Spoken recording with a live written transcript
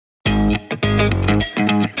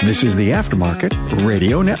This is the Aftermarket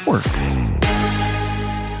Radio Network.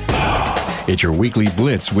 It's your weekly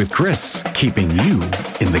blitz with Chris, keeping you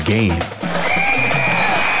in the game.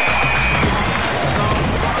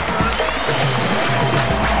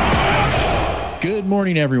 Good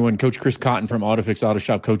morning, everyone. Coach Chris Cotton from AutoFix Auto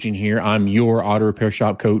Shop Coaching here. I'm your auto repair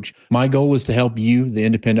shop coach. My goal is to help you, the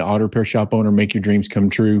independent auto repair shop owner, make your dreams come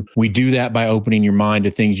true. We do that by opening your mind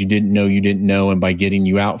to things you didn't know, and by getting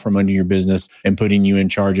you out from under your business and putting you in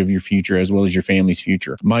charge of your future as well as your family's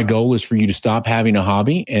future. My goal is for you to stop having a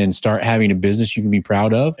hobby and start having a business you can be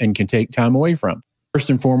proud of and can take time away from. First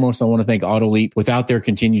and foremost, I want to thank AutoLeap. Without their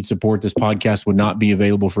continued support, this podcast would not be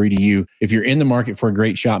available free to you. If you're in the market for a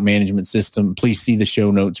great shop management system, please see the show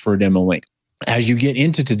notes for a demo link. As you get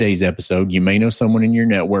into today's episode, you may know someone in your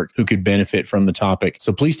network who could benefit from the topic.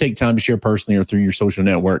 So please take time to share personally or through your social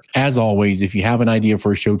network. As always, if you have an idea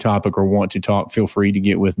for a show topic or want to talk, feel free to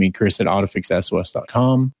get with me, Chris at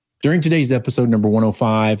AutoFixSOS.com. During today's episode, number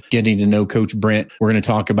 105, getting to know Coach Brent, we're going to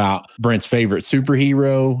talk about Brent's favorite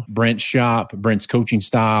superhero, Brent's shop, Brent's coaching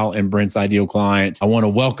style, and Brent's ideal client. I want to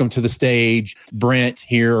welcome to the stage Brent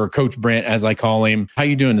here, or Coach Brent, as I call him. How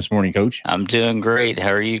you doing this morning, Coach? I'm doing great.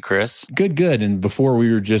 How are you, Chris? Good. And before,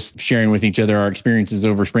 we were just sharing with each other our experiences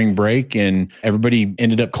over spring break, and everybody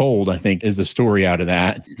ended up cold, I think, is the story out of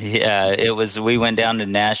that. Yeah, it was. We went down to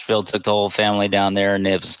Nashville, took the whole family down there, and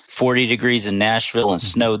it was 40 degrees in Nashville and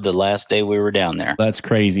snowed the last day we were down there. That's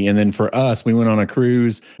crazy. And then for us, we went on a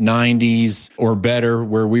cruise, 90s or better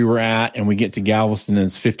where we were at, and we get to Galveston and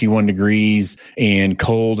it's 51 degrees and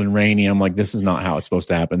cold and rainy. I'm like, this is not how it's supposed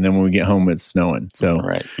to happen. Then when we get home, it's snowing. So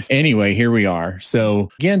Anyway, here we are. So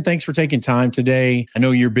again, thanks for taking time today. I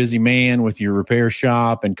know you're a busy man with your repair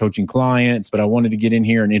shop and coaching clients, but I wanted to get in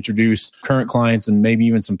here and introduce current clients and maybe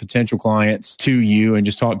even some potential clients to you and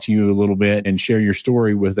just talk to you a little bit and share your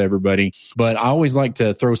story with everybody. But I always like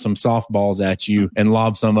to throw some softballs at you and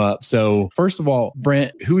lob some up. So first of all,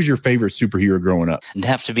 Brent, who's your favorite superhero growing up? It'd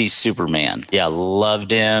have to be Superman. Yeah, loved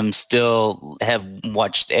him. Still have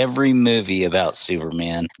watched every movie about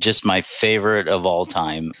Superman. Just my favorite of all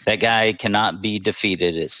time. That guy cannot be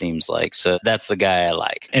defeated, it seems like. So that's the guy I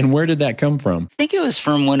like. And where did that come from? I think it was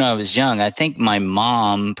from when I was young. I think my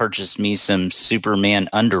mom purchased me some Superman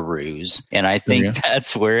underoos, and I think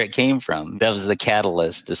that's where it came from. That was the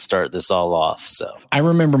catalyst to start this all off. So I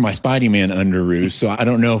remember my Spidey-Man underoos, so I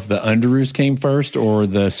don't know if the underoos came first or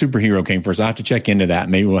the superhero came first. I have to check into that.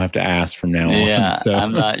 Maybe we'll have to ask from now on. Yeah, so.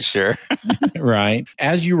 I'm not sure. Right.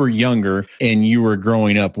 As you were younger and you were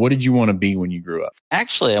growing up, what did you want to be when you grew up?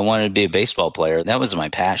 Actually, I wanted to be a baseball player. That was my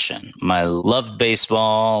passion. I loved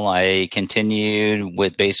baseball. I continued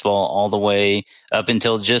with baseball all the way up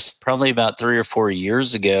until just probably about 3 or 4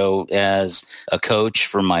 years ago as a coach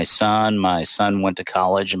for my son. My son went to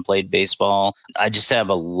college and played baseball. I just have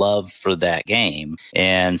a love for that game.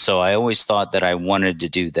 And so I always thought that I wanted to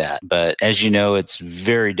do that. But as you know, it's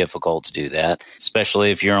very difficult to do that,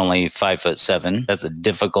 especially if you're only 5'7". That's a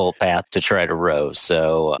difficult path to try to row.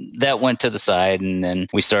 So that went to the side, and then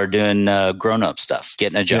we started doing grown-up stuff,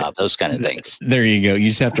 getting a job, those kind of things. There you go. You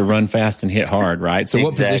just have to run fast and hit hard, right? So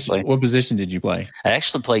exactly. What position did you play? I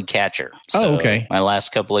actually played catcher. So okay. My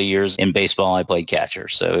last couple of years in baseball, I played catcher.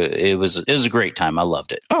 So it was a great time. I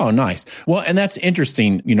loved it. Oh, nice. Well, and that's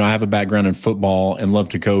interesting. You know, I have a background in football and love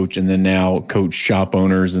to coach, and then now coach shop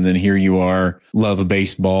owners. And then here you are, love of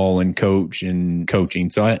baseball and coach and coaching.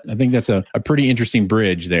 So I think that's a pretty interesting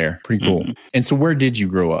bridge there. Pretty cool. Mm-hmm. And so where did you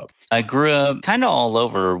grow up? I grew up kind of all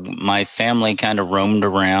over. My family kind of roamed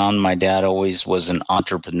around. My dad always was an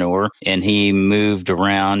entrepreneur, and he moved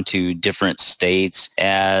around to different states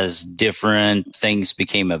as different things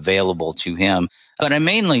became available to him. But I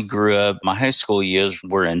mainly grew up, my high school years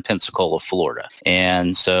were in Pensacola, Florida.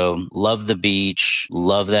 And so love the beach,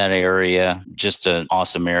 love that area, just an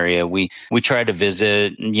awesome area. We try to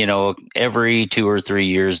visit, every 2 or 3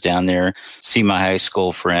 years down there, see my high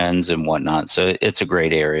school friends and whatnot. So it's a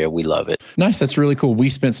great area. We love it. Nice. That's really cool.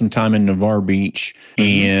 We spent some time in Navarre Beach,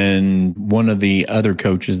 and one of the other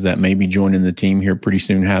coaches that may be joining the team here pretty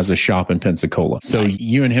soon has a shop in Pensacola. So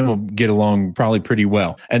you and him will get along probably pretty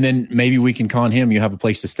well. And then maybe we can con him. You have a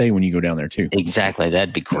place to stay when you go down there too. Exactly.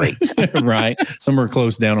 That'd be great. Right. Somewhere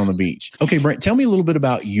close down on the beach. Okay, Brent, tell me a little bit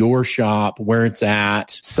about your shop, where it's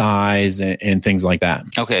at, size, and things like that.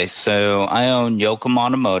 Okay. So I own Yoakum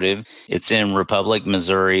Automotive. It's in Republic,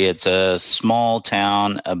 Missouri. It's a small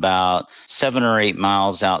town about 7 or 8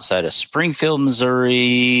 miles outside of Springfield,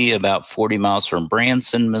 Missouri, about 40 miles from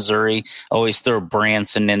Branson, Missouri. I always throw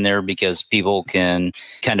Branson in there because people can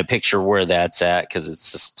kind of picture where that's at because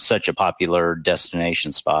it's such a popular destination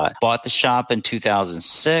destination spot. Bought the shop in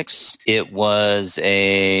 2006. It was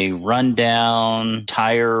a rundown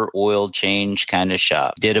tire oil change kind of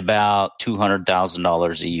shop. Did about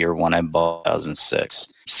 $200,000 a year when I bought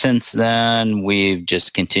 2006. Since then, we've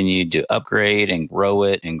just continued to upgrade and grow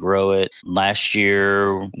it and grow it. Last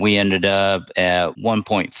year, we ended up at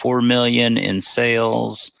 1.4 million in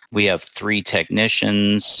sales. We have 3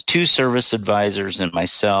 technicians, 2 service advisors, and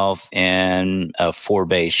myself, and a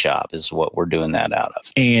 4-bay shop is what we're doing that out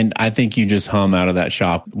of. And I think you just hum out of that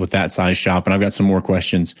shop with that size shop. And I've got some more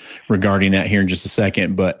questions regarding that here in just a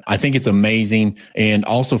second. But I think it's amazing. And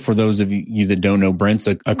also for those of you that don't know, Brent's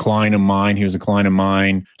a client of mine. He was a client of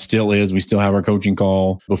mine, still is. We still have our coaching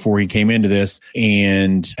call before he came into this.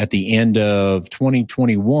 And at the end of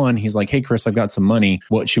 2021, he's like, hey, Chris, I've got some money.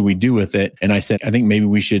 What should we do with it? And I said, I think maybe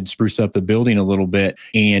we should spruce up the building a little bit.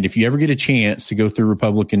 And if you ever get a chance to go through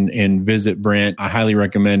Republic and visit Brent, I highly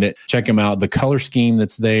recommend it. Check him out. The color scheme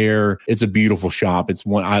that's there, it's a beautiful shop. It's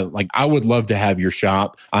one I would love to have your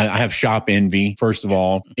shop. I have shop envy, first of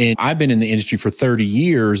all. And I've been in the industry for 30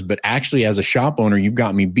 years, but actually as a shop owner, you've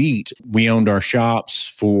got me beat. We owned our shops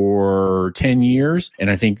for 10 years. And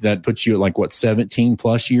I think that puts you at 17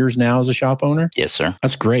 plus years now as a shop owner? Yes, sir.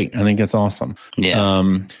 That's great. I think that's awesome. Yeah.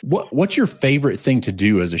 What's your favorite thing to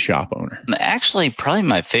do as a shop owner? Actually, probably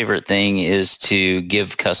my favorite thing is to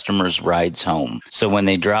give customers rides home. So when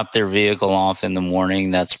they drop their vehicle off in the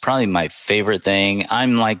morning, that's probably my favorite thing.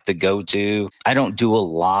 I'm like the go-to. I don't do a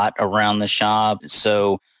lot around the shop.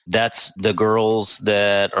 So that's the girls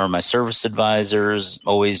that are my service advisors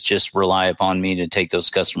always just rely upon me to take those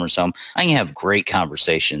customers home. I can have great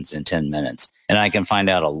conversations in 10 minutes and I can find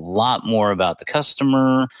out a lot more about the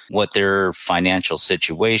customer, what their financial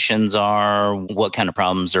situations are, what kind of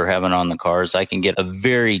problems they're having on the cars. I can get a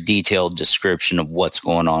very detailed description of what's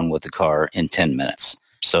going on with the car in 10 minutes.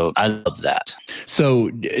 So I love that.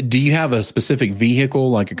 So do you have a specific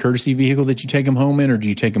vehicle, like a courtesy vehicle that you take them home in, or do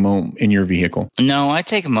you take them home in your vehicle? No, I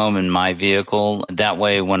take them home in my vehicle. That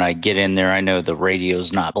way, when I get in there, I know the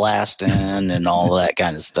radio's not blasting and all that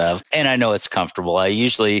kind of stuff. And I know it's comfortable. I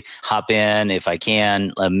usually hop in, if I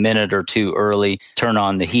can, a minute or two early, turn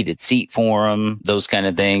on the heated seat for them, those kind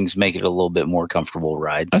of things, make it a little bit more comfortable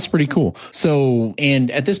ride. That's pretty cool. So,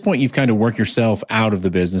 and at this point, you've kind of worked yourself out of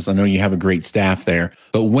the business. I know you have a great staff there.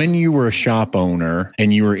 But when you were a shop owner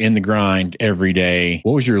and you were in the grind every day,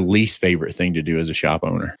 what was your least favorite thing to do as a shop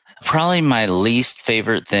owner? Probably my least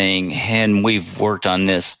favorite thing, and we've worked on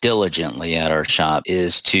this diligently at our shop,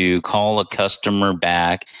 is to call a customer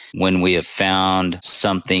back when we have found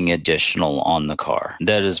something additional on the car.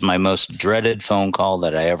 That is my most dreaded phone call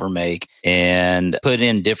that I ever make, and put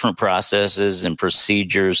in different processes and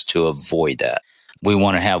procedures to avoid that. We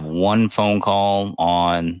want to have one phone call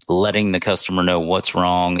on letting the customer know what's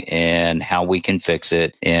wrong and how we can fix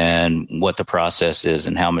it and what the process is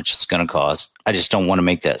and how much it's going to cost. I just don't want to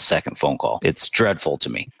make that second phone call. It's dreadful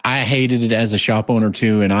to me. I hated it as a shop owner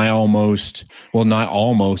too. And I I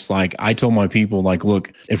told my people,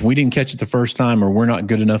 look, if we didn't catch it the first time, or we're not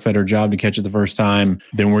good enough at our job to catch it the first time,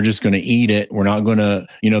 then we're just going to eat it. We're not going to,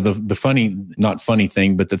 not funny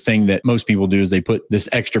thing, but the thing that most people do is they put this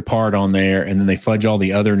extra part on there and then they fudge all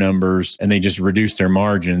the other numbers and they just reduce their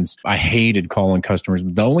margins. I hated calling customers.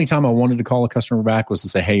 The only time I wanted to call a customer back was to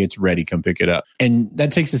say, hey, it's ready, come pick it up. And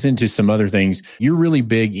that takes us into some other things. You're really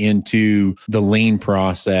big into the lean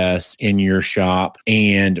process in your shop.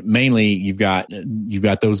 And mainly you've got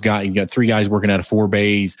those guys, you've got 3 guys working out of 4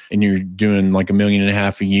 bays and you're doing like $1.5 million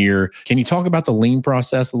a year. Can you talk about the lean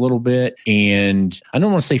process a little bit? And I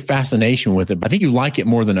don't want to say fascination with it, but I think you like it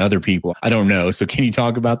more than other people. I don't know. So can you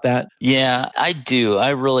talk about that? Yeah, I do. I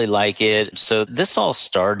really like it. So this all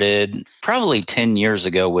started probably 10 years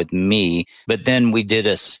ago with me, but then we did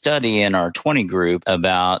a study in our 20 group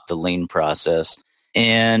about the lean process.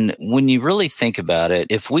 And when you really think about it,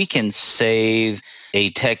 if we can save a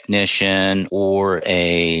technician or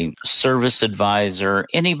a service advisor,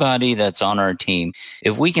 anybody that's on our team,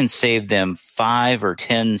 if we can save them 5 or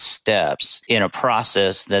 10 steps in a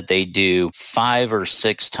process that they do 5 or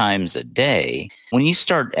 6 times a day, when you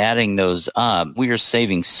start adding those up, we are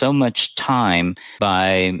saving so much time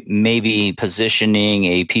by maybe positioning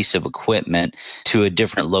a piece of equipment to a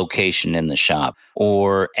different location in the shop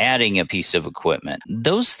or adding a piece of equipment.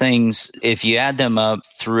 Those things, if you add them up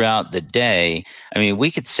throughout the day,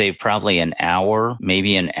 we could save probably an hour,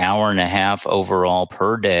 maybe an hour and a half overall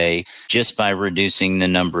per day just by reducing the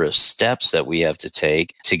number of steps that we have to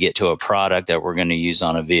take to get to a product that we're going to use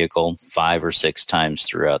on a vehicle 5 or 6 times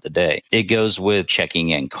throughout the day. It goes with checking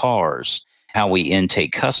in cars. how we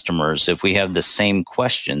intake customers, if we have the same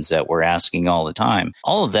questions that we're asking all the time,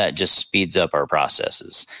 all of that just speeds up our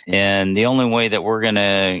processes. And the only way that we're going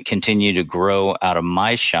to continue to grow out of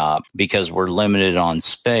my shop, because we're limited on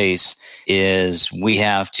space, is we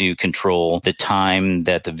have to control the time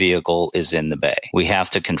that the vehicle is in the bay. We have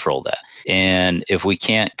to control that. And if we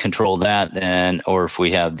can't control that, then, or if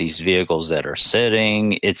we have these vehicles that are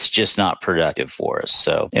sitting, it's just not productive for us.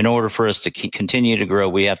 So in order for us to continue to grow,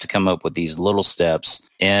 we have to come up with these little steps.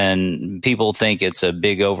 And people think it's a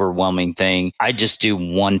big, overwhelming thing. I just do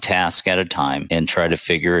one task at a time and try to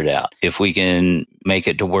figure it out. If we can make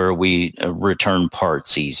it to where we return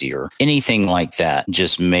parts easier, anything like that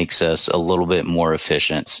just makes us a little bit more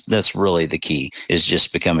efficient. That's really the key, is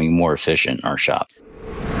just becoming more efficient in our shop.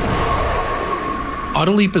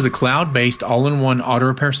 AutoLeap is a cloud-based, all-in-one auto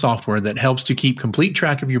repair software that helps to keep complete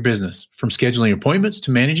track of your business, from scheduling appointments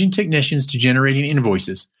to managing technicians to generating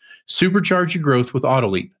invoices. Supercharge your growth with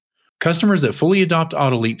AutoLeap. Customers that fully adopt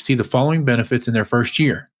AutoLeap see the following benefits in their first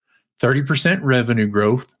year: 30% revenue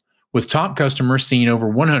growth, with top customers seeing over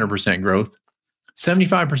 100% growth,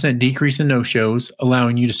 75% decrease in no-shows,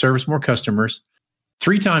 allowing you to service more customers,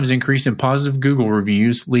 3 times increase in positive Google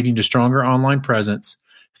reviews, leading to stronger online presence,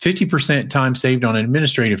 50% time saved on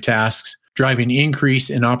administrative tasks, driving increase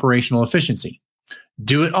in operational efficiency.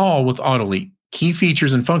 Do it all with AutoLeap. Key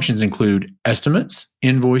features and functions include estimates,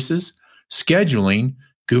 invoices, scheduling,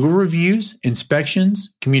 Google reviews,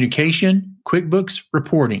 inspections, communication, QuickBooks,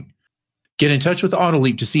 reporting. Get in touch with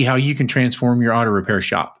AutoLeap to see how you can transform your auto repair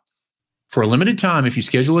shop. For a limited time, if you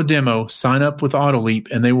schedule a demo, sign up with AutoLeap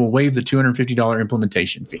and they will waive the $250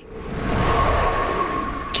 implementation fee.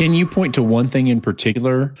 Can you point to one thing in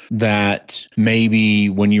particular that maybe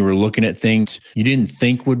when you were looking at things you didn't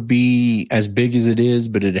think would be as big as it is,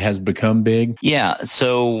 but it has become big? Yeah.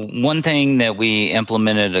 So one thing that we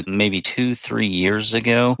implemented maybe 2-3 years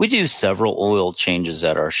ago, we do several oil changes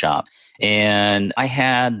at our shop. And I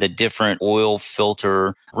had the different oil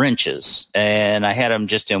filter wrenches, and I had them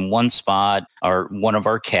just in one spot or one of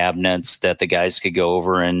our cabinets that the guys could go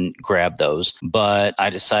over and grab those. But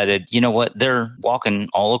I decided, you know what? They're walking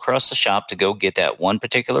all across the shop to go get that one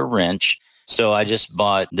particular wrench. So I just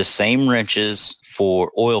bought the same wrenches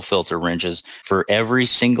for oil filter wrenches for every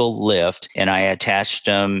single lift, and I attached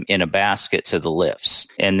them in a basket to the lifts.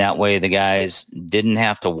 And that way the guys didn't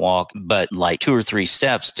have to walk but like 2 or 3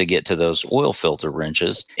 steps to get to those oil filter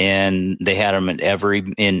wrenches. And they had them in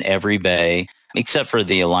every bay, except for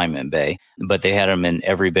the alignment bay, but they had them in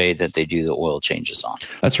every bay that they do the oil changes on.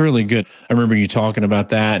 That's really good. I remember you talking about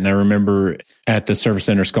that, and I remember at the Service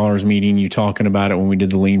Center Scholars meeting, you talking about it when we did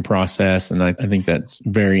the lean process, and I think that's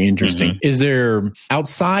very interesting. Mm-hmm. Is there,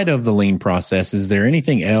 outside of the lean process, is there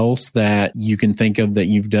anything else that you can think of that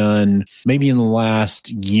you've done maybe in the last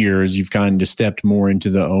years, you've kind of stepped more into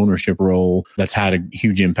the ownership role that's had a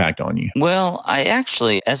huge impact on you? Well, I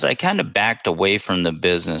actually, as I kind of backed away from the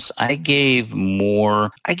business, I gave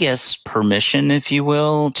more, I guess, permission, if you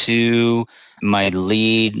will, to my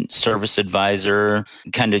lead service advisor,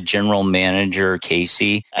 kind of general manager,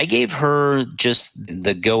 Casey. I gave her just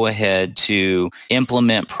the go-ahead to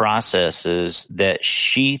implement processes that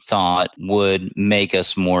she thought would make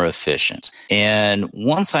us more efficient. And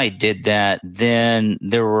once I did that, then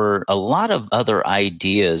there were a lot of other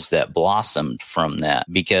ideas that blossomed from that,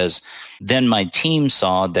 because then my team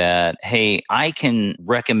saw that, hey, I can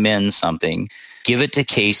recommend something, give it to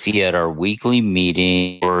Casey at our weekly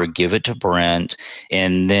meeting, or give it to Brent,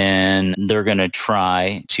 and then they're going to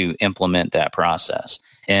try to implement that process.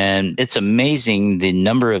 And it's amazing the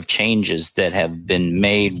number of changes that have been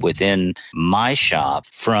made within my shop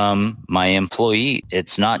from my employee.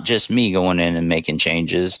 It's not just me going in and making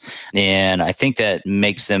changes. And I think that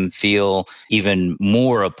makes them feel even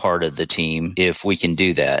more a part of the team if we can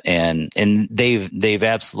do that. And they've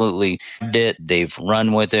absolutely did it. They've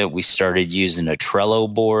run with it. We started using a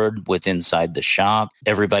Trello board inside the shop.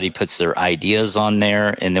 Everybody puts their ideas on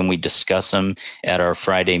there, and then we discuss them at our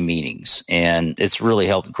Friday meetings. And it's really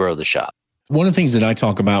helped grow the shop. One of the things that I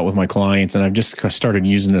talk about with my clients, and I've just started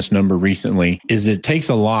using this number recently, is it takes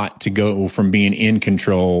a lot to go from being in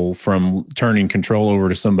control, from turning control over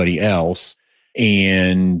to somebody else.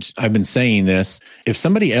 And I've been saying this, if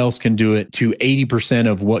somebody else can do it to 80%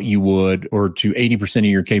 of what you would, or to 80% of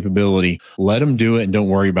your capability, let them do it and don't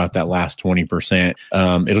worry about that last 20%.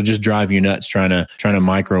 It'll just drive you nuts trying to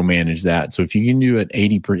micromanage that. So if you can do it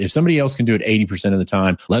if somebody else can do it 80% of the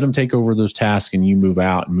time, let them take over those tasks and you move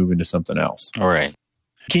out and move into something else. All right.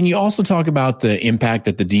 Can you also talk about the impact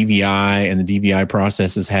that the DVI and the DVI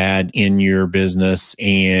process has had in your business,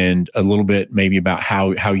 and a little bit maybe about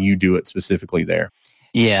how you do it specifically there?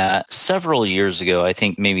 Yeah, several years ago, I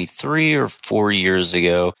think maybe 3 or 4 years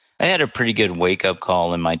ago, I had a pretty good wake-up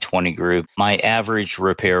call in my 20 group. My average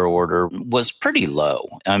repair order was pretty low.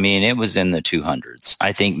 I mean, it was in the 200s.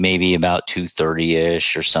 I think maybe about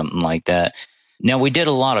 230-ish or something like that. Now, we did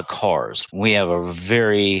a lot of cars. We have a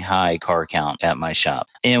very high car count at my shop.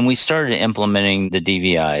 And we started implementing the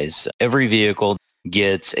DVIs. Every vehicle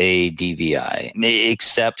gets a DVI,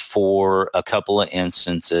 except for a couple of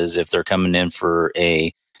instances. If they're coming in for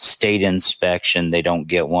a state inspection, they don't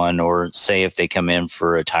get one, or say if they come in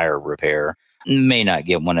for a tire repair, may not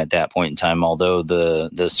get one at that point in time, although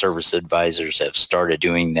the service advisors have started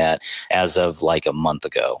doing that as of like a month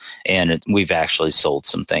ago. And we've actually sold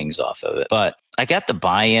some things off of it. But I got the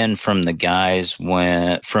buy-in from the guys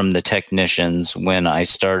from the technicians when I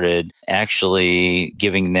started actually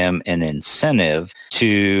giving them an incentive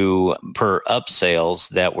per upsales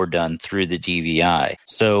that were done through the DVI.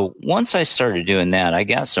 So once I started doing that, I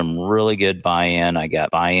got some really good buy-in. I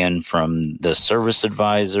got buy-in from the service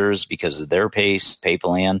advisors because of their pay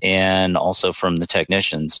plan, and also from the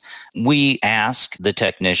technicians. We ask the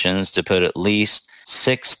technicians to put at least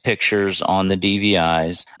 6 pictures on the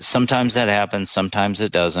DVIs. Sometimes that happens, sometimes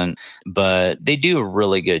it doesn't, but they do a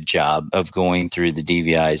really good job of going through the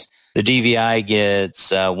DVIs. The DVI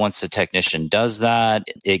gets, once the technician does that,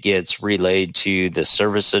 it gets relayed to the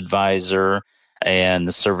service advisor, and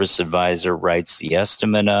the service advisor writes the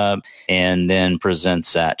estimate up and then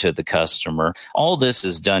presents that to the customer. All this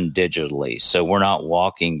is done digitally, so we're not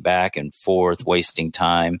walking back and forth, wasting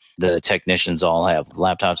time. The technicians all have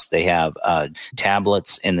laptops. They have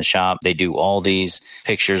tablets in the shop. They do all these.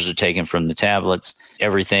 Pictures are taken from the tablets,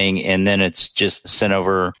 everything, and then it's just sent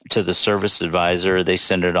over to the service advisor. They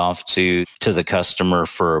send it off to the customer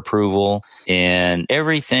for approval, and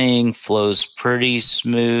everything flows pretty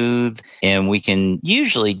smooth, and we can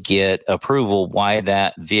usually get approval why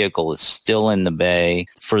that vehicle is still in the bay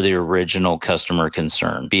for the original customer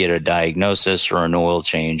concern, be it a diagnosis or an oil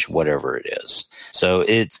change, whatever it is. So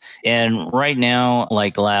and right now,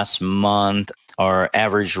 like last month, our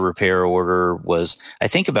average repair order was, I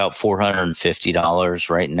think, about $450,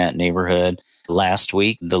 right in that neighborhood. Last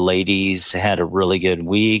week, the ladies had a really good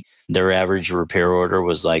week. Their average repair order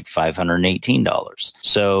was like $518.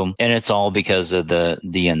 So, and it's all because of the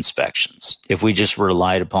inspections. If we just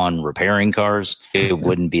relied upon repairing cars, it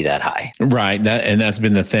wouldn't be that high. Right. That's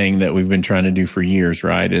been the thing that we've been trying to do for years,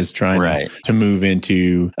 right? Is trying to move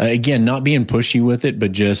into, again, not being pushy with it,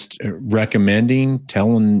 but just recommending,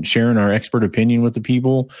 sharing our expert opinion with the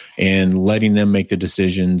people and letting them make the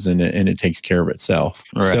decisions, and it takes care of itself.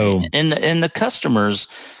 Right. So, and the customers,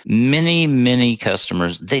 many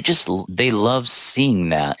customers, they love seeing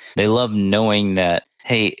that. They love knowing that,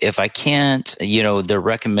 hey, if I can't, they're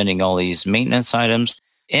recommending all these maintenance items,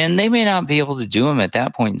 and they may not be able to do them at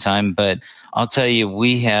that point in time, but I'll tell you,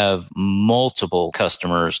 we have multiple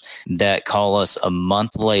customers that call us a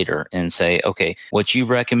month later and say, okay, what you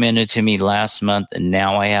recommended to me last month, and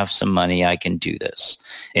now I have some money, I can do this.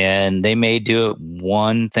 And they may do it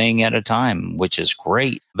one thing at a time, which is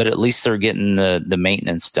great, but at least they're getting the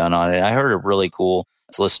maintenance done on it. I heard a really cool,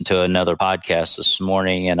 listened to another podcast this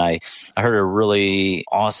morning, and I heard a really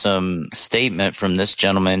awesome statement from this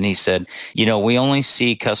gentleman. He said, we only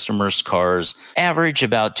see customers' cars average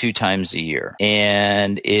about 2 times a year.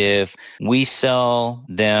 And if we sell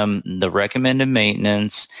them the recommended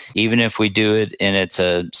maintenance, even if we do it and it's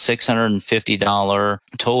a $650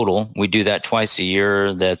 total, we do that twice a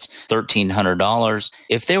year, that's $1,300.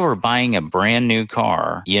 If they were buying a brand new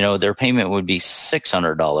car, their payment would be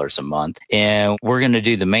 $600 a month. And we're going to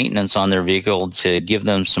do the maintenance on their vehicle to give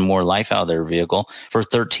them some more life out of their vehicle for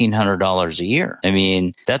 $1,300 a year. I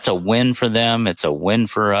mean, that's a win for them. It's a win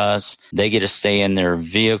for us. They get to stay in their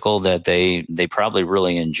vehicle that they probably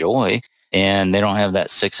really enjoy, and they don't have that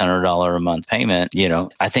 $600 a month payment.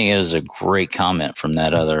 I think it was a great comment from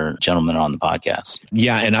that other gentleman on the podcast.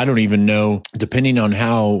 Yeah. And I don't even know, depending on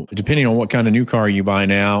what kind of new car you buy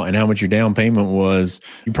now and how much your down payment was,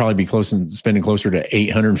 you'd probably be spending closer to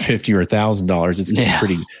 $850 or $1,000. It's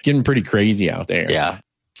getting pretty crazy out there. Yeah.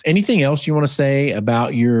 Anything else you want to say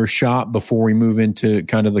about your shop before we move into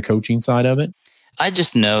kind of the coaching side of it? I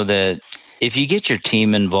just know that if you get your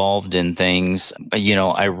team involved in things,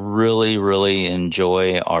 I really, really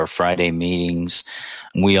enjoy our Friday meetings.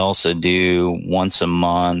 We also do once a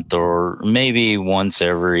month or maybe once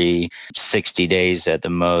every 60 days at the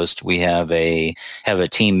most. We have a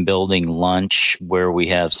team building lunch where we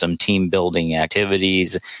have some team building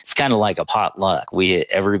activities. It's kind of like a potluck.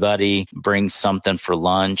 Everybody brings something for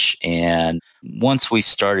lunch, and once we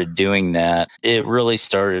started doing that, it really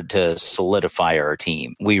started to solidify our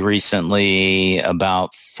team. We recently,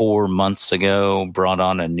 about 4 months ago, brought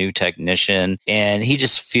on a new technician, and he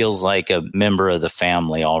just feels like a member of the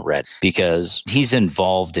family already because he's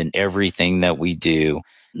involved in everything that we do.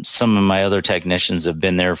 Some of my other technicians have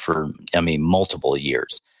been there for, multiple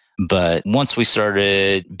years. But once we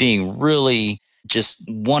started being really just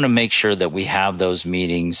want to make sure that we have those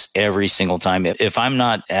meetings every single time. If I'm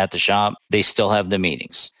not at the shop, they still have the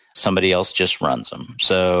meetings. Somebody else just runs them.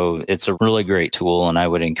 So it's a really great tool, and I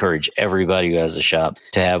would encourage everybody who has a shop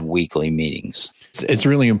to have weekly meetings. It's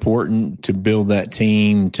really important to build that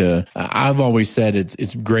team. I've always said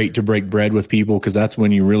it's great to break bread with people because that's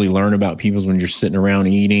when you really learn about people, when you're sitting around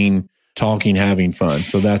eating, talking, having fun.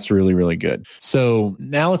 So that's really, really good. So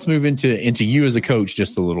now let's move into you as a coach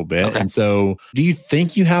just a little bit. Okay. And so do you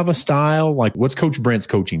think you have a style? Like, what's Coach Brent's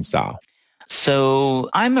coaching style? So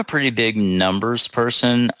I'm a pretty big numbers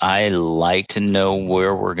person. I like to know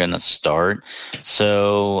where we're going to start.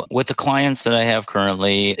 So with the clients that I have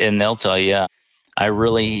currently, and they'll tell you, I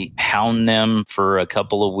really hound them for a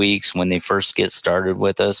couple of weeks when they first get started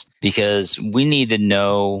with us because we need to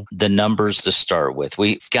know the numbers to start with.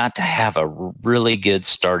 We've got to have a really good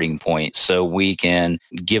starting point so we can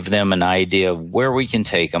give them an idea of where we can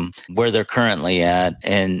take them, where they're currently at.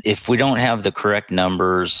 And if we don't have the correct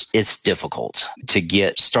numbers, it's difficult to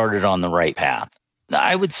get started on the right path.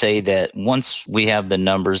 I would say that once we have the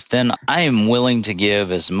numbers, then I am willing to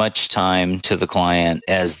give as much time to the client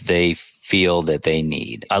as they feel that they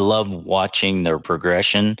need. I love watching their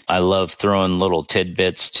progression. I love throwing little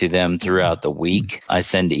tidbits to them throughout the week. I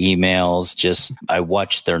send emails, I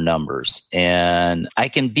watch their numbers, and I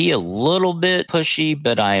can be a little bit pushy,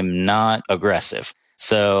 but I'm not aggressive.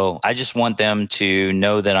 So I just want them to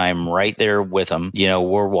know that I'm right there with them.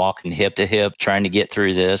 We're walking hip to hip, trying to get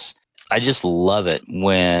through this. I just love it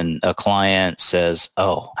when a client says,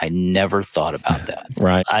 "Oh, I never thought about that."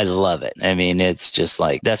 Right. I love it. It's just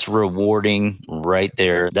like, that's rewarding right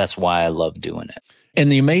there. That's why I love doing it.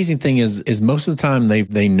 And the amazing thing is most of the time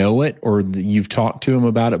they know it or you've talked to them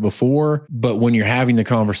about it before. But when you're having the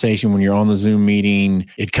conversation, when you're on the Zoom meeting,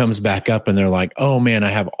 it comes back up and they're like, "Oh man, I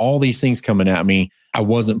have all these things coming at me. I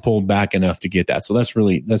wasn't pulled back enough to get that." So that's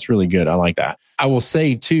really good. I like that. I will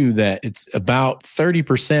say too that it's about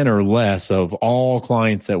 30% or less of all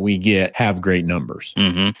clients that we get have great numbers.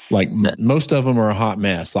 Mm-hmm. Like most of them are a hot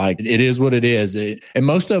mess. Like it is what it is. And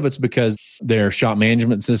most of it's because their shop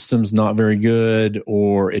management system's not very good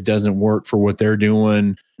or it doesn't work for what they're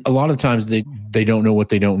doing. A lot of times they don't know what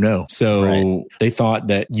they don't know. So They thought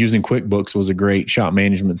that using QuickBooks was a great shop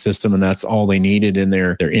management system and that's all they needed, and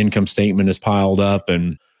their income statement is piled up.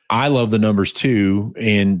 And I love the numbers too.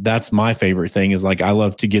 And that's my favorite thing is like, I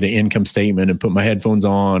love to get an income statement and put my headphones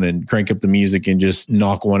on and crank up the music and just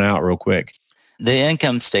knock one out real quick. The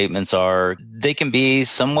income statements they can be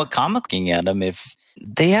somewhat comic looking at them if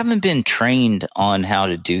they haven't been trained on how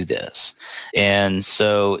to do this. And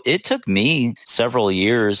so it took me several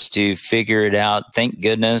years to figure it out. Thank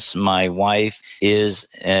goodness my wife has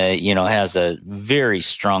a very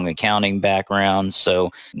strong accounting background.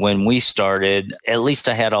 So when we started, at least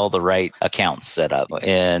I had all the right accounts set up.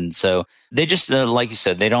 And so they just, like you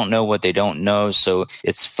said, they don't know what they don't know. So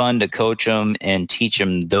it's fun to coach them and teach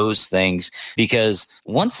them those things because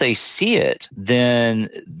once they see it, then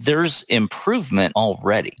there's improvement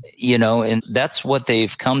already, and that's what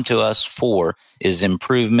they've come to us for, is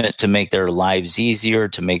improvement to make their lives easier,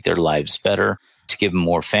 to make their lives better, to give them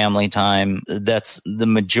more family time. That's the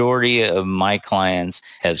majority of my clients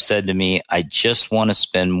have said to me, "I just want to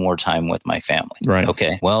spend more time with my family." Right.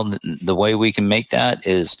 Okay. Well, the way we can make that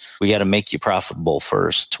is we got to make you profitable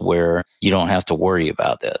first, where you don't have to worry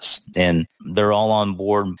about this. And they're all on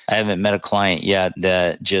board. I haven't met a client yet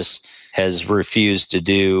that just has refused to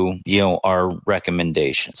do, our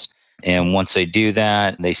recommendations. And once they do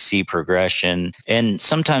that, they see progression. And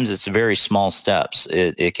sometimes it's very small steps.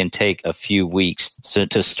 It can take a few weeks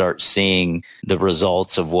to start seeing the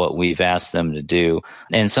results of what we've asked them to do.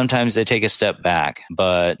 And sometimes they take a step back.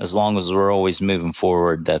 But as long as we're always moving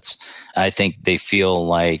forward, I think they feel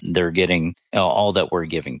like they're getting all that we're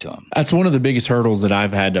giving to them. That's one of the biggest hurdles that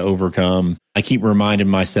I've had to overcome. I keep reminding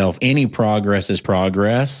myself, any progress is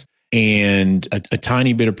progress. And a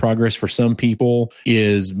tiny bit of progress for some people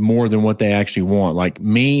is more than what they actually want. Like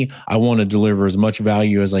me, I want to deliver as much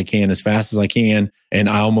value as I can, as fast as I can. And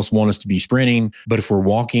I almost want us to be sprinting. But if we're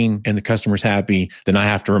walking and the customer's happy, then I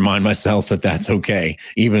have to remind myself that that's okay,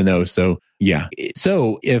 even though. So yeah.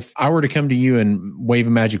 So if I were to come to you and wave a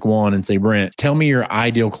magic wand and say, Brent, tell me your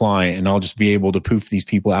ideal client, and I'll just be able to poof these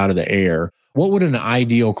people out of the air, what would an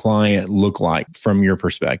ideal client look like from your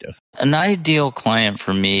perspective? An ideal client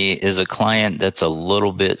for me is a client that's a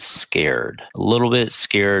little bit scared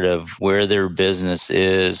of where their business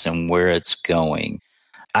is and where it's going.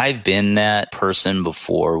 I've been that person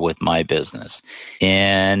before with my business,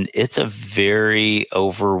 and it's a very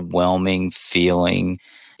overwhelming feeling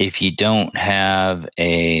if you don't have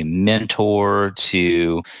a mentor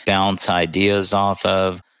to bounce ideas off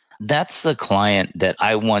of. That's the client that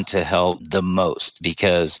I want to help the most,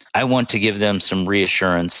 because I want to give them some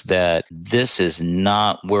reassurance that this is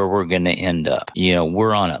not where we're going to end up.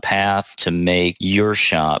 We're on a path to make your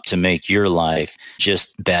shop, to make your life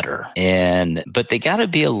just better. But they got to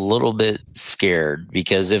be a little bit scared,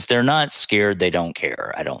 because if they're not scared, they don't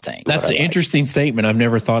care, I don't think. That's an interesting statement. I've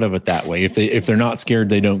never thought of it that way. If they're not scared,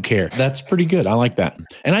 they don't care. That's pretty good. I like that.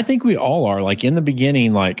 And I think we all are. Like in the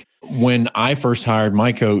beginning, like when I first hired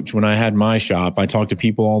my coach, when I had my shop, I talk to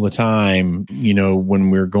people all the time,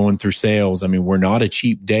 when we're going through sales. I mean, we're not a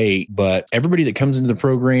cheap date, but everybody that comes into the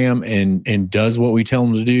program and does what we tell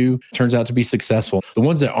them to do turns out to be successful. The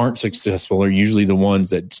ones that aren't successful are usually the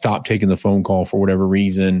ones that stop taking the phone call for whatever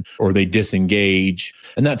reason, or they disengage.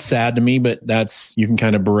 And that's sad to me, but you can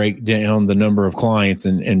kind of break down the number of clients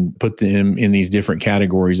and put them in these different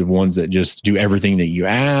categories of ones that just do everything that you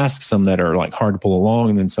ask, some that are like hard to pull along,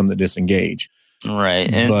 and then some that disengage.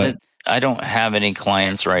 Right. And I don't have any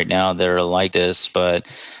clients right now that are like this, but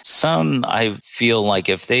some I feel like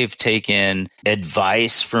if they've taken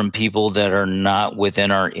advice from people that are not within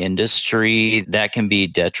our industry, that can be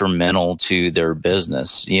detrimental to their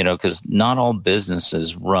business, because not all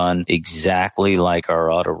businesses run exactly like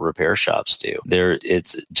our auto repair shops do.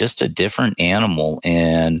 It's just a different animal,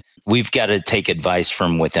 and we've got to take advice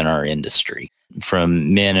from within our industry,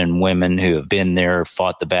 from men and women who have been there,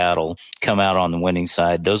 fought the battle, come out on the winning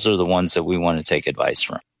side. Those are the ones that we want to take advice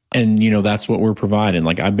from. And, that's what we're providing.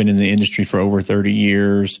 Like I've been in the industry for over 30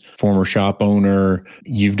 years, former shop owner.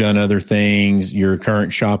 You've done other things. You're a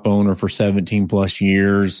current shop owner for 17 plus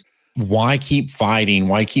years. Why keep fighting?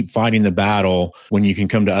 Why keep fighting the battle when you can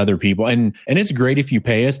come to other people? And it's great if you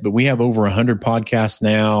pay us, but we have over 100 podcasts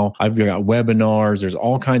now. I've got webinars. There's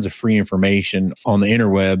all kinds of free information on the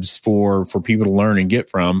interwebs for people to learn and get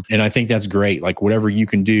from. And I think that's great. Like whatever you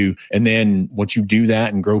can do. And then once you do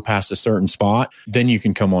that and grow past a certain spot, then you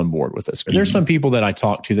can come on board with us. There's some people that I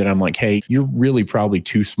talk to that I'm like, hey, you're really probably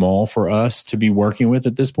too small for us to be working with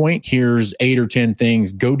at this point. Here's 8 or 10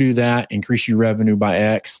 things. Go do that. Increase your revenue by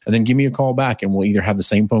X. And then give me a call back, and we'll either have the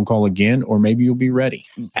same phone call again, or maybe you'll be ready.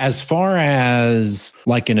 As far as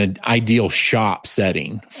like an ideal shop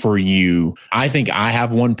setting for you, I think I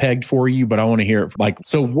have one pegged for you, but I want to hear it.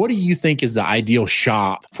 So what do you think is the ideal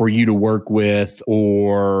shop for you to work with,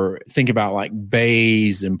 or think about like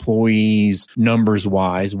bays, employees, numbers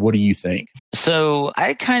wise? What do you think? So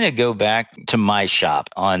I kind of go back to my shop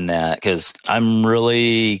on that, because I'm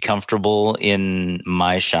really comfortable in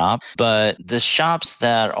my shop. But the shops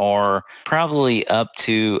that are probably up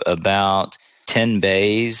to about 10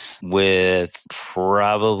 bays with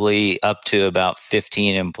probably up to about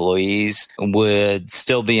 15 employees would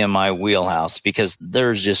still be in my wheelhouse, because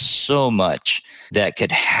there's just so much that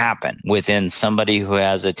could happen within somebody who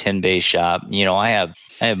has a 10-bay shop. I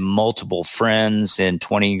have multiple friends in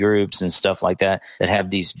 20 groups and stuff like that have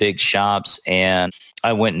these big shops. And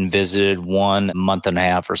I went and visited one a month and a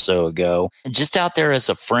half or so ago, just out there as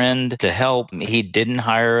a friend to help. He didn't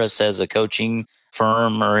hire us as a coaching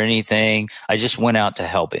firm or anything. I just went out to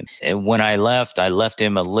help him. And when I left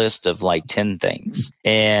him a list of like 10 things.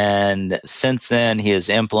 And since then, he has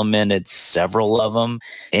implemented several of them,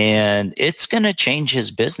 and it's going to change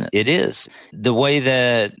his business. It is. The way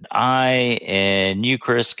that I and you,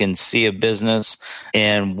 Chris, can see a business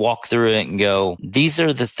and walk through it and go, these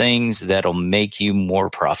are the things that'll make you more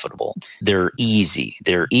profitable. They're easy.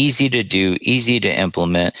 They're easy to do, easy to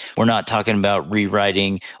implement. We're not talking about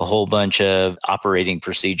rewriting a whole bunch of operating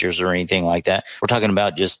procedures or anything like that. We're talking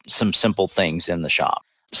about just some simple things in the shop.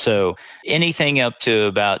 So anything up to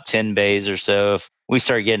about 10 bays or so, if we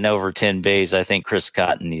start getting over 10 bays, I think Chris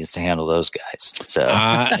Cotton needs to handle those guys. So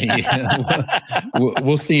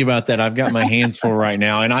we'll see about that. I've got my hands full right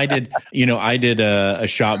now. And I did a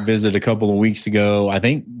shop visit a couple of weeks ago. I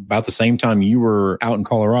think about the same time you were out in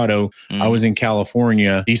Colorado, I was in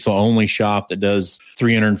California, diesel only shop that does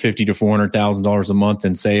 $350,000 to $400,000 a month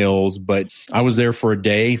in sales. But I was there for a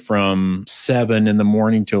day from 7 in the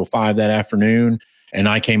morning till 5 that afternoon. And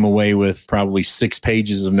I came away with probably 6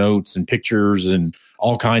 pages of notes and pictures and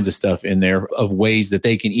all kinds of stuff in there of ways that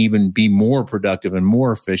they can even be more productive and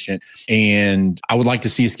more efficient. And I would like to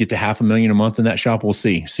see us get to $500,000 a month in that shop. We'll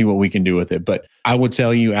see what we can do with it. But I would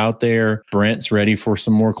tell you out there, Brent's ready for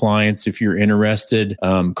some more clients. If you're interested,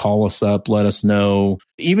 call us up, let us know.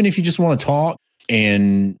 Even if you just want to talk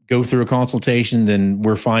and go through a consultation, then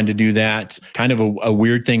we're fine to do that. Kind of a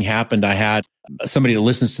weird thing happened. I had somebody that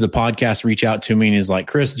listens to the podcast reach out to me and is like,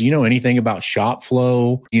 Chris, do you know anything about shop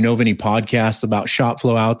flow? Do you know of any podcasts about shop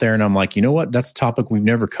flow out there? And I'm like, you know what? That's a topic we've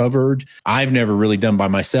never covered. I've never really done by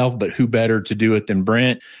myself, but who better to do it than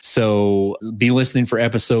Brent? So be listening for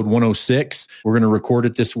episode 106. We're going to record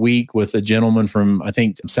it this week with a gentleman from, I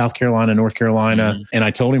think, South Carolina, North Carolina. And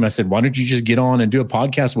I told him, I said, why don't you just get on and do a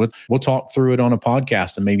podcast we'll talk through it on a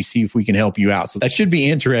podcast and maybe see if we can help you out. So that should be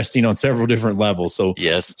interesting on several different levels. So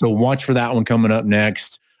yes. So watch for that one coming up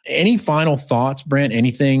next. Any final thoughts, Brent?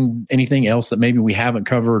 Anything else that maybe we haven't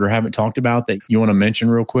covered or haven't talked about that you want to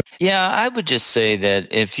mention real quick? Yeah, I would just say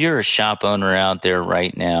that if you're a shop owner out there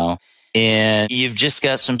right now and you've just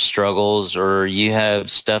got some struggles or you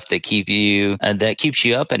have stuff that keeps you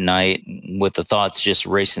up at night with the thoughts just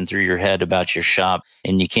racing through your head about your shop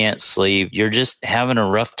and you can't sleep, you're just having a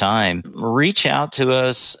rough time, reach out to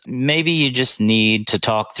us. Maybe you just need to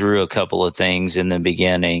talk through a couple of things in the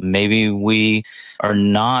beginning. Maybe we are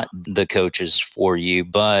not the coaches for you,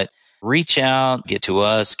 but reach out, get to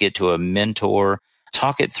us, get to a mentor,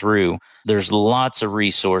 talk it through. There's lots of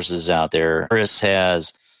resources out there. Chris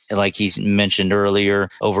has, like he mentioned earlier,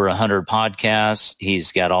 over 100 podcasts.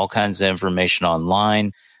 He's got all kinds of information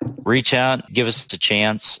online. Reach out, give us a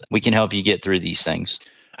chance. We can help you get through these things.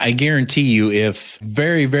 I guarantee you, if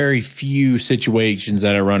very, very few situations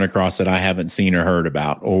that I run across that I haven't seen or heard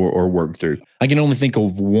about or worked through. I can only think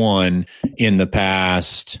of one in the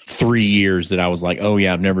past 3 years that I was like, oh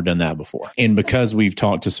yeah, I've never done that before. And because we've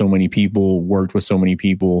talked to so many people, worked with so many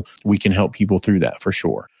people, we can help people through that for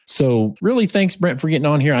sure. So really, thanks, Brent, for getting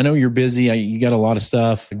on here. I know you're busy. You got a lot of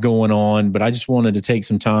stuff going on, but I just wanted to take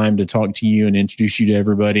some time to talk to you and introduce you to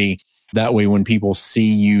everybody. That way, when people see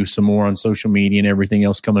you some more on social media and everything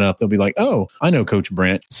else coming up, they'll be like, oh, I know Coach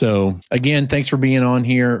Brent. So again, thanks for being on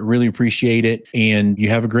here. Really appreciate it. And you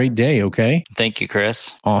have a great day, okay? Thank you,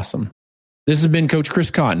 Chris. Awesome. This has been Coach Chris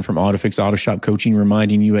Cotton from AutoFix Auto Shop Coaching,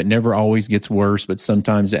 reminding you it never always gets worse, but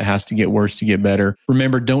sometimes it has to get worse to get better.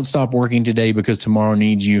 Remember, don't stop working today because tomorrow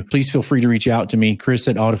needs you. Please feel free to reach out to me, Chris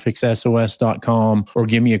at AutoFixSOS.com, or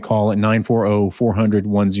give me a call at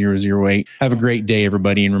 940-400-1008. Have a great day,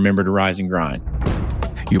 everybody, and remember to rise and grind.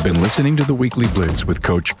 You've been listening to the Weekly Blitz with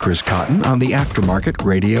Coach Chris Cotton on the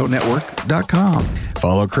AftermarketRadioNetwork.com.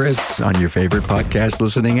 Follow Chris on your favorite podcast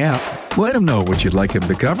listening app. Let him know what you'd like him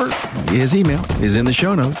to cover. His email is in the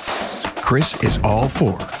show notes. Chris is all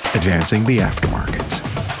for advancing the aftermarket.